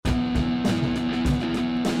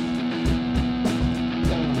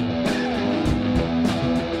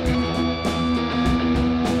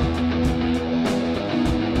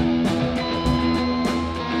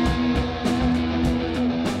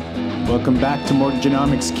Welcome back to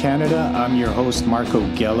Mortgageonomics Canada. I'm your host, Marco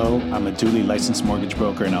Gello. I'm a duly licensed mortgage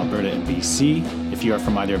broker in Alberta and BC. If you are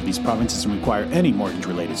from either of these provinces and require any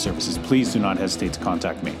mortgage-related services, please do not hesitate to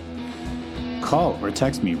contact me. Call or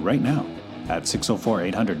text me right now at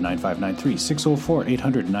 604-800-9593,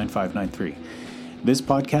 604-800-9593. This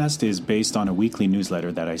podcast is based on a weekly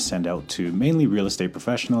newsletter that I send out to mainly real estate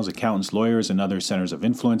professionals, accountants, lawyers, and other centers of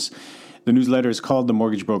influence. The newsletter is called the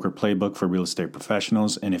Mortgage Broker Playbook for Real Estate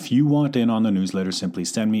Professionals, and if you want in on the newsletter, simply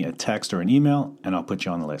send me a text or an email, and I'll put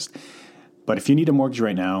you on the list. But if you need a mortgage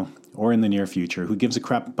right now or in the near future, who gives a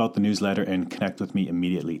crap about the newsletter, and connect with me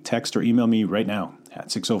immediately. Text or email me right now at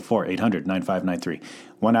 604-800-9593.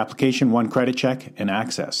 One application, one credit check, and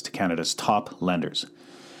access to Canada's top lenders.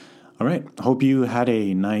 All right, hope you had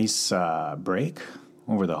a nice break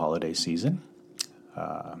over the holiday season.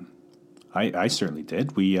 I certainly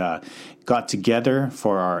did. We got together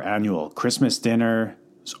for our annual Christmas dinner.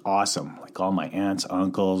 It was awesome. Like all my aunts,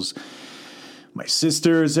 uncles, my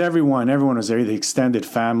sisters, everyone was there. The extended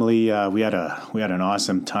family. We had an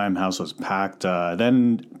awesome time. House was packed.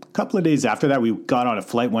 Then a couple of days after that, we got on a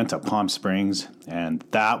flight, went to Palm Springs, and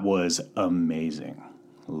that was amazing.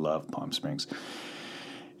 Love Palm Springs.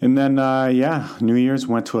 And then, New Year's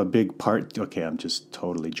went to a big party. Okay, I'm just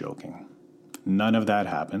totally joking. None of that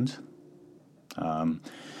happened.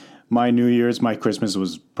 My New Year's, my Christmas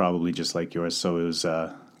was probably just like yours. So it was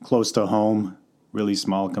close to home, really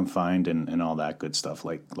small, confined, and all that good stuff,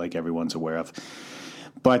 like everyone's aware of.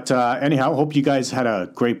 But anyhow, hope you guys had a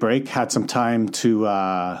great break, had some time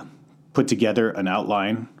to put together an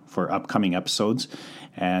outline for upcoming episodes.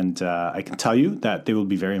 And I can tell you that they will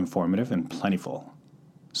be very informative and plentiful.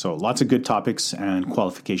 So lots of good topics and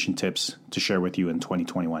qualification tips to share with you in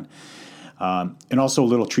 2021. And also a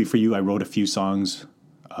little treat for you. I wrote a few songs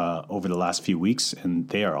over the last few weeks, and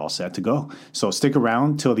they are all set to go. So stick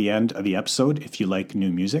around till the end of the episode if you like new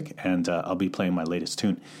music, and I'll be playing my latest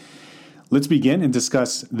tune. Let's begin and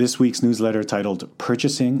discuss this week's newsletter titled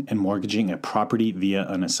Purchasing and Mortgaging a Property via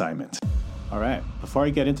an Assignment. All right, before I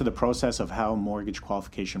get into the process of how mortgage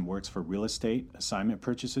qualification works for real estate assignment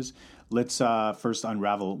purchases, let's first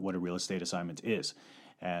unravel what a real estate assignment is.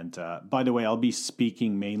 And by the way, I'll be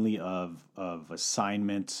speaking mainly of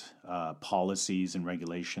assignment policies and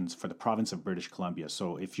regulations for the province of British Columbia.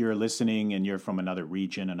 So if you're listening and you're from another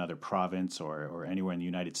region, another province, or anywhere in the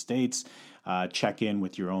United States, check in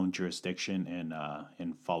with your own jurisdiction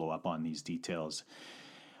and follow up on these details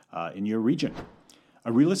in your region.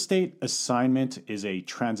 A real estate assignment is a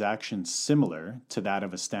transaction similar to that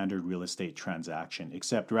of a standard real estate transaction,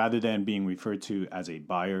 except rather than being referred to as a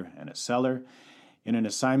buyer and a seller, in an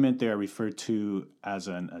assignment, they are referred to as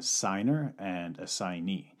an assigner and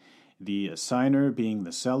assignee, the assigner being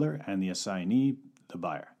the seller and the assignee the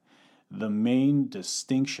buyer. The main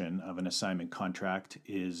distinction of an assignment contract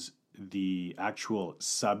is the actual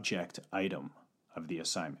subject item of the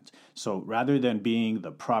assignment. So rather than being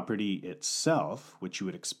the property itself, which you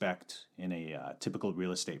would expect in a typical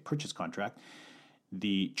real estate purchase contract,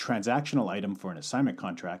 the transactional item for an assignment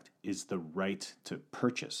contract is the right to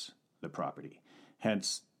purchase the property.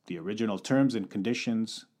 Hence, the original terms and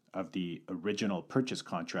conditions of the original purchase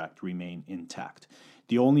contract remain intact.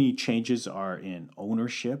 The only changes are in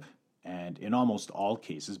ownership and, in almost all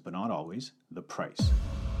cases, but not always, the price.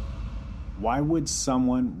 Why would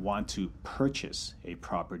someone want to purchase a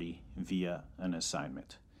property via an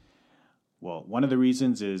assignment? Well, one of the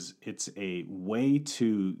reasons is it's a way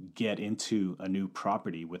to get into a new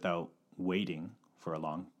property without waiting for a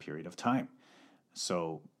long period of time.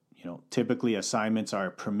 So, typically assignments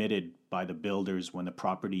are permitted by the builders when the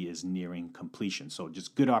property is nearing completion. So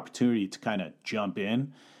just good opportunity to kind of jump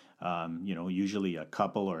in, usually a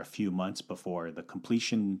couple or a few months before the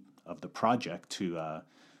completion of the project to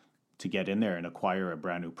get in there and acquire a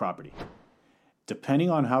brand new property.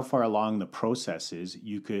 Depending on how far along the process is,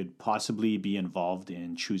 you could possibly be involved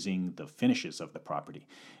in choosing the finishes of the property.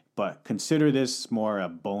 But consider this more a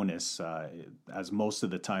bonus, as most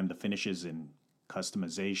of the time the finishes and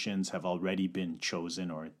customizations have already been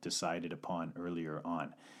chosen or decided upon earlier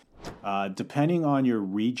on. Depending on your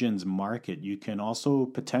region's market, you can also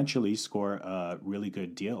potentially score a really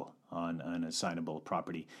good deal on an assignable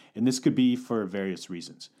property. And this could be for various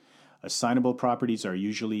reasons. Assignable properties are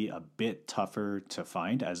usually a bit tougher to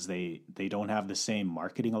find as they don't have the same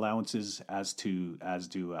marketing allowances as do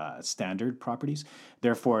standard properties.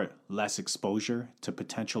 Therefore, less exposure to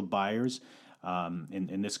potential buyers.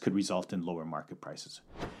 And this could result in lower market prices.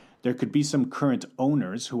 There could be some current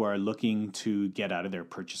owners who are looking to get out of their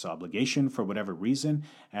purchase obligation for whatever reason,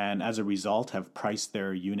 and as a result have priced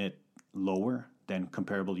their unit lower than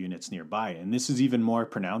comparable units nearby. And this is even more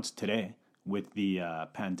pronounced today with the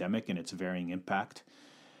pandemic and its varying impact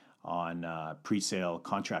on pre-sale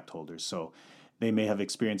contract holders. So they may have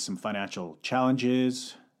experienced some financial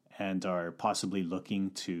challenges and are possibly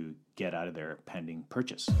looking to get out of their pending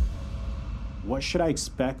purchase. What should I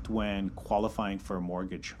expect when qualifying for a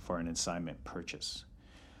mortgage for an assignment purchase?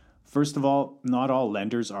 First of all, not all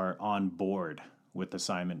lenders are on board with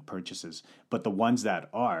assignment purchases, but the ones that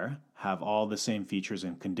are have all the same features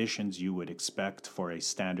and conditions you would expect for a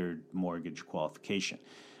standard mortgage qualification.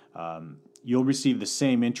 You'll receive the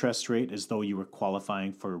same interest rate as though you were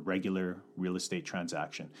qualifying for a regular real estate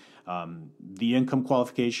transaction. The income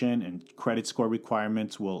qualification and credit score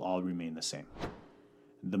requirements will all remain the same.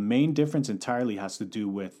 The main difference entirely has to do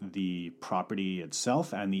with the property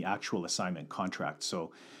itself and the actual assignment contract.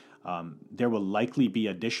 So there will likely be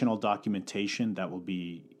additional documentation that will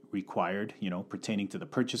be required, pertaining to the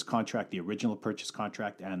purchase contract, the original purchase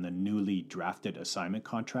contract, and the newly drafted assignment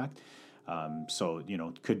contract. So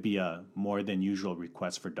it could be a more than usual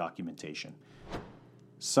request for documentation.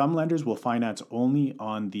 Some lenders will finance only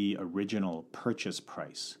on the original purchase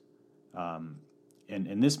price.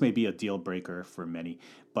 And this may be a deal breaker for many,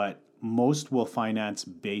 but most will finance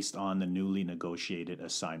based on the newly negotiated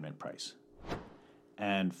assignment price.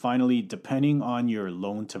 And finally, depending on your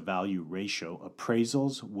loan to value ratio,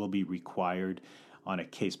 appraisals will be required on a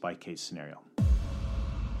case-by-case scenario.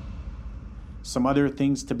 Some other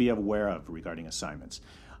things to be aware of regarding assignments.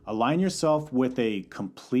 Align yourself with a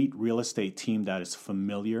complete real estate team that is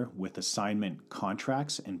familiar with assignment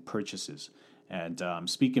contracts and purchases. And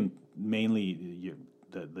speaking mainly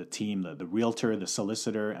the team, the realtor, the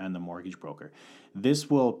solicitor, and the mortgage broker. This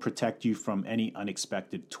will protect you from any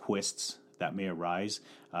unexpected twists that may arise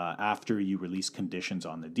after you release conditions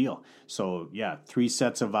on the deal. So 3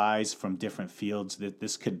 sets of eyes from different fields.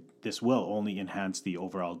 This will only enhance the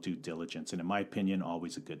overall due diligence, and in my opinion,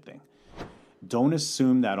 always a good thing. Don't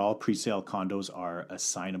assume that all pre-sale condos are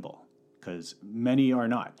assignable, because many are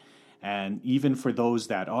not. And even for those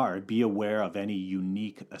that are, be aware of any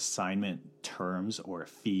unique assignment terms or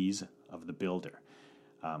fees of the builder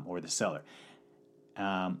or the seller.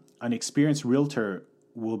 An experienced realtor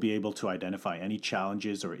will be able to identify any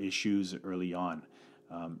challenges or issues early on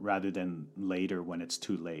rather than later when it's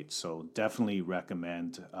too late. So definitely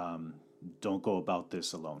recommend don't go about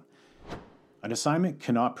this alone. An assignment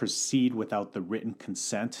cannot proceed without the written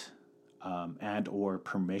consent and or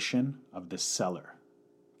permission of the seller.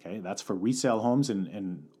 Okay, that's for resale homes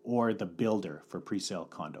and or the builder for pre-sale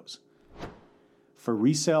condos. For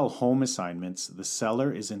resale home assignments, the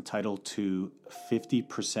seller is entitled to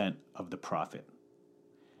 50% of the profit.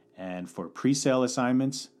 And for pre-sale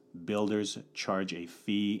assignments, builders charge a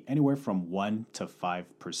fee anywhere from 1 to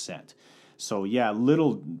 5%. So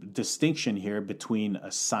little distinction here between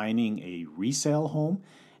assigning a resale home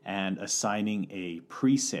and assigning a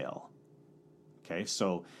pre-sale. Okay,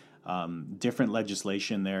 so different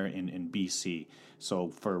legislation there in BC. So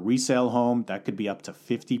for a resale home, that could be up to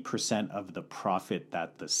 50% of the profit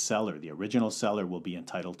that the seller, the original seller, will be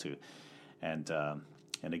entitled to.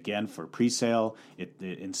 And again, for pre-sale,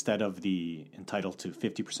 instead of the entitled to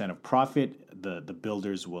 50% of profit, the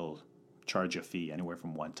builders will charge a fee anywhere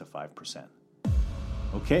from 1 to 5%.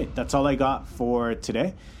 Okay, that's all I got for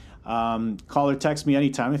today. Call or text me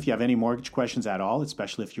anytime if you have any mortgage questions at all,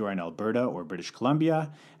 especially if you are in Alberta or British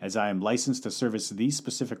Columbia, as I am licensed to service these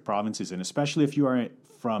specific provinces, and especially if you are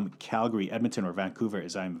from Calgary, Edmonton, or Vancouver,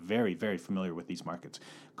 as I am very, very familiar with these markets.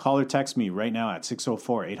 Call or text me right now at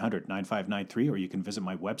 604-800-9593, or you can visit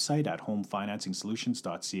my website at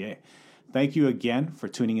homefinancingsolutions.ca. Thank you again for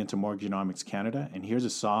tuning into Mortgagenomics Canada, and here's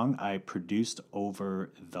a song I produced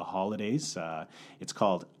over the holidays. It's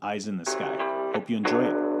called Eyes in the Sky. Hope you enjoy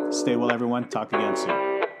it. Stay well, everyone. Talk again soon.